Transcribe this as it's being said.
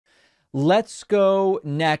Let's go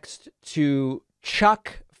next to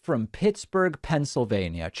Chuck from Pittsburgh,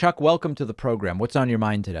 Pennsylvania. Chuck, welcome to the program. What's on your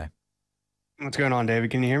mind today? What's going on,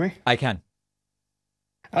 David? Can you hear me? I can.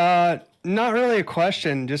 Not really a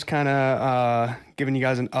question, just kind of giving you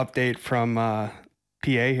guys an update from PA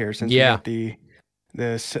here since we got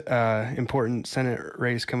this important Senate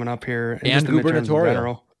race coming up here and just the gubernatorial. In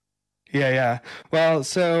general. Yeah. Well,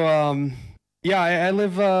 so yeah, I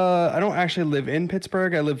live. I don't actually live in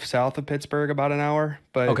Pittsburgh. I live south of Pittsburgh, about an hour,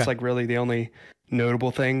 but it's like really the only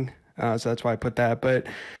notable thing. So that's why I put that. But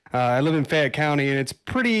I live in Fayette County, and it's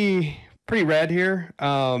pretty red here.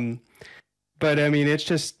 But I mean,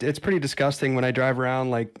 it's pretty disgusting when I drive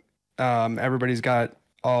around. Like, everybody's got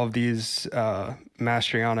all of these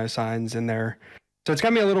Mastriano signs in there, so it's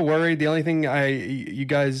got me a little worried. The only thing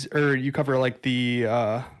you cover like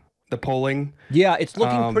the polling. Yeah, it's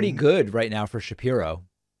looking pretty good right now for Shapiro.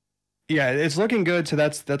 Yeah, it's looking good. So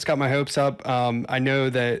that's got my hopes up. I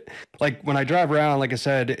know that, like, when I drive around, like I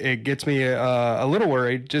said, it gets me a little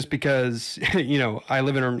worried just because I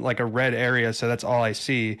live in like a red area, so that's all I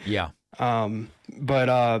see. Yeah.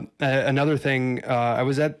 But another thing, I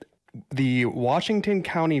was at the Washington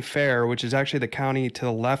County Fair, which is actually the county to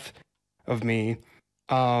the left of me.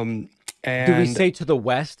 And do we say to the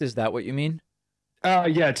west? Is that what you mean?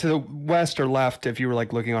 Yeah, to the west or left if you were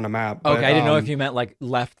like looking on a map. Okay, I didn't know if you meant like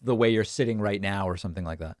left the way you're sitting right now or something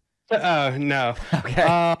like that. No.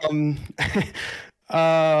 Okay.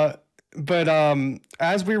 But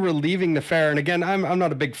as we were leaving the fair, and again, I'm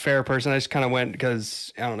not a big fair person. I just kind of went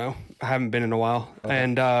because I don't know, I haven't been in a while. Okay.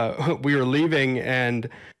 And we were leaving, and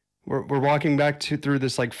we're walking back through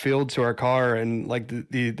this like field to our car, and like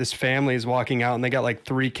this family is walking out, and they got like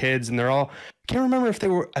 3 kids, and they're all, I can't remember if they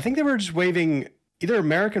were, I think they were just waving either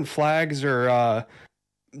American flags or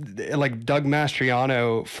like Doug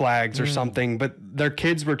Mastriano flags or something, but their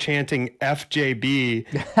kids were chanting FJB,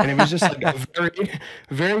 and it was just like a very,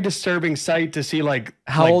 very disturbing sight to see. Like,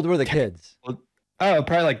 how old were the kids? Oh,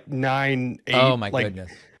 probably like 9, 8. Oh my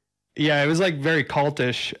goodness. Yeah, it was like very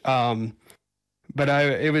cultish. But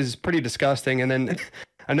it was pretty disgusting. And then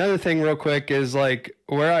another thing real quick is like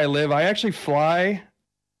where I live, I actually fly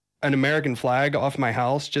an American flag off my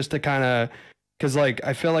house just to kind of, because like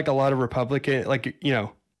I feel like a lot of Republican, like,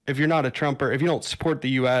 if you're not a Trumper, if you don't support the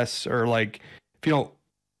U.S. or like if you don't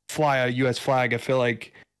fly a U.S. flag, I feel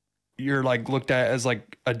like you're like looked at as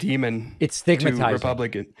like a demon. It's stigmatizing. To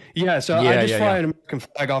Republican. Yeah, so I just fly an American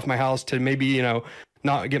flag off my house to maybe,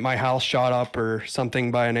 not get my house shot up or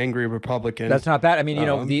something by an angry Republican. That's not bad. I mean,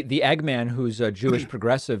 the Eggman, who's a Jewish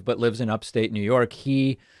progressive but lives in upstate New York,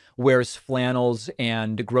 he wears flannels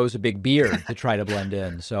and grows a big beard to try to blend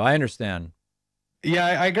in. So I understand.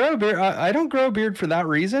 Yeah, I grow a beard. I don't grow a beard for that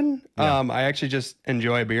reason. Yeah. I actually just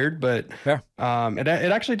enjoy a beard, but fair. It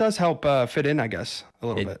actually does help fit in, I guess, a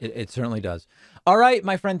little bit. It certainly does. All right,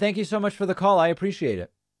 my friend, thank you so much for the call. I appreciate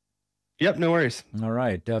it. Yep, no worries. All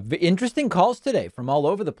right, interesting calls today from all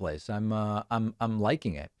over the place. I'm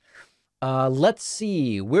liking it. Let's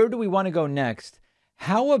see, where do we want to go next?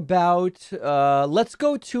 How about let's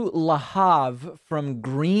go to Lahav from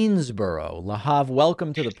Greensboro. Lahav,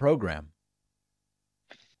 welcome to the program.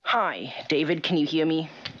 Hi, David. Can you hear me?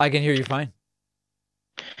 I can hear you fine.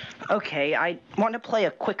 Okay, I want to play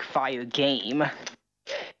a quick fire game.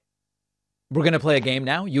 We're going to play a game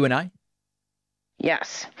now, you and I?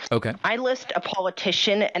 Yes. Okay. I list a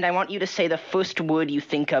politician, and I want you to say the first word you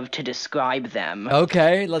think of to describe them.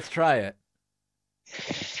 Okay, let's try it.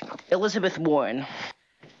 Elizabeth Warren.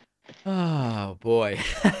 Oh, boy.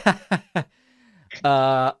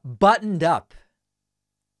 Buttoned up.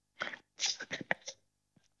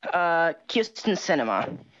 Kirsten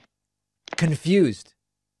Sinema. Confused.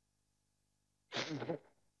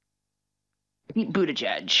 Pete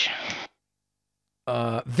Buttigieg.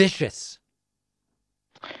 Vicious.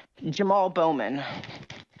 Jamal Bowman.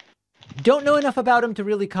 Don't know enough about him to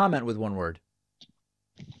really comment with one word.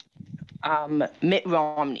 Mitt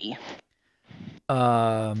Romney.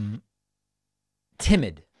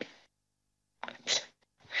 Timid.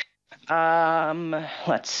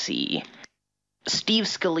 Let's see. Steve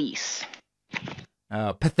Scalise.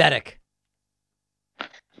 Pathetic.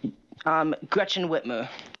 Gretchen Whitmer.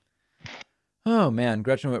 Oh man,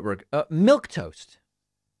 Gretchen Whitmer. Milquetoast.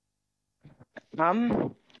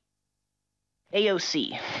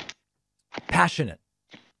 AOC. Passionate.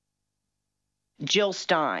 Jill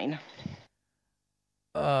Stein.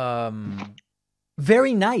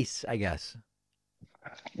 Very nice, I guess.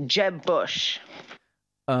 Jeb Bush.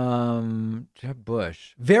 Jeb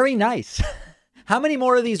Bush. Very nice. How many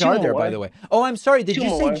more of these are there, by the way? Oh, I'm sorry. Did you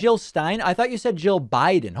say Jill Stein? I thought you said Jill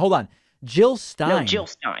Biden. Hold on. Jill Stein. No, Jill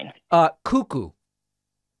Stein. Cuckoo.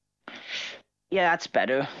 Yeah, that's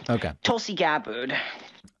better. Okay. Tulsi Gabbard.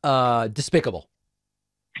 Despicable.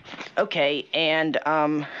 Okay, and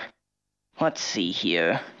let's see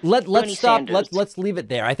here. Let's Bernie stop. Sanders. Let's leave it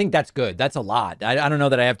there. I think that's good. That's a lot. I don't know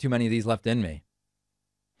that I have too many of these left in me.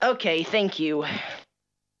 Okay, thank you.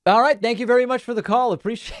 All right. Thank you very much for the call.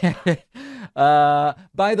 Appreciate it.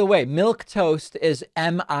 By the way, milk toast is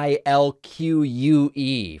MILQUE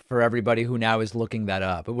for everybody who now is looking that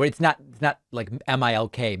up. It's not like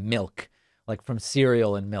MILK, milk, like from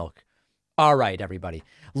cereal and milk. All right, everybody.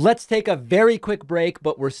 Let's take a very quick break,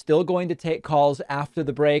 but we're still going to take calls after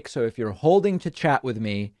the break. So if you're holding to chat with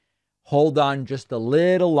me, hold on just a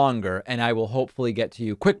little longer and I will hopefully get to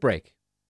you. Quick break.